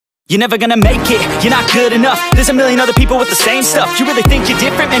You're never gonna make it, you're not good enough. There's a million other people with the same stuff. You really think you're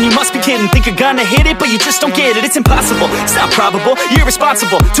different? Man, you must be kidding. Think you're gonna hit it, but you just don't get it. It's impossible, it's not probable, you're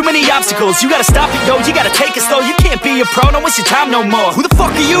irresponsible. Too many obstacles, you gotta stop it, yo. You gotta take it slow, you can't be a pro. Don't waste your time no more. Who the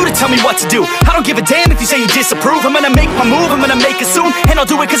fuck are you to tell me what to do? I don't give a damn if you say you disapprove. I'm gonna make my move, I'm gonna make it soon. And I'll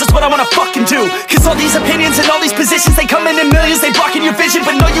do it cause it's what I wanna fucking do. Cause all these opinions and all these positions, they come in millions, they blocking your vision.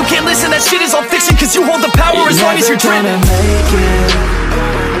 But no, you can't listen, that shit is all fiction. Cause you hold the power as long as you're driven.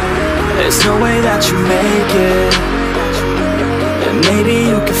 There's no way that you make it. And maybe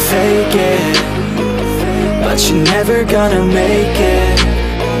you can fake it, but you're never gonna make it.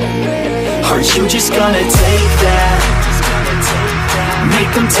 Aren't you just gonna take that? Make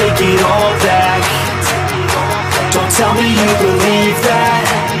them take it all back. Don't tell me you believe that.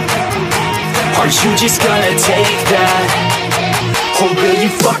 Aren't you just gonna take that? Or will you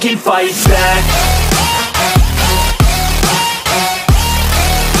fucking fight back?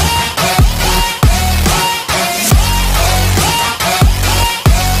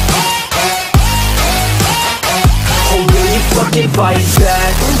 Fucking fight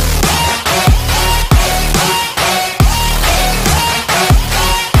back.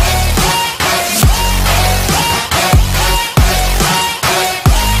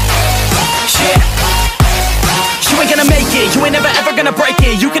 You ain't gonna make it, you ain't never ever gonna break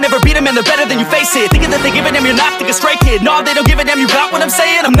it. You can never beat them and they're better than you face it. Thinking that they give a damn, you're not thinking straight, kid. No, they don't give a damn, you got what I'm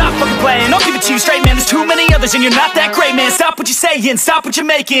saying? I'm not fucking playing, I'll give it to you straight, man. There's too many others and you're not that great, man. Stop what you're saying, stop what you're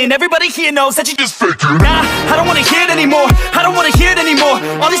making. Everybody here knows that you just faking. Nah, I don't wanna hear it anymore, I don't wanna hear it anymore.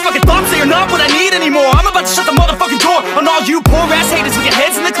 All these fucking thoughts, they are not what I need anymore. I'm about to shut the motherfucking door on all you poor ass haters with your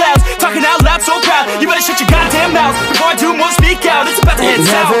heads in the clouds, talking out loud so proud. You better shut your goddamn mouth before I do more, speak out. It's about to head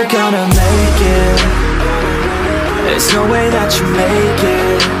south. Never gonna make it. There's no way that you make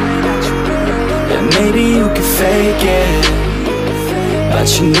it. And maybe you can fake it, but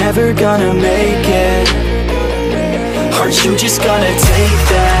you're never gonna make it. Aren't you just gonna take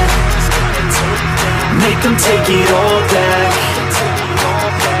that? Make them take it all back.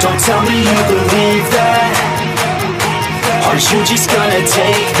 Don't tell me you believe that. Aren't you just gonna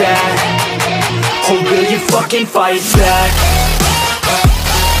take that? Or will you fucking fight back?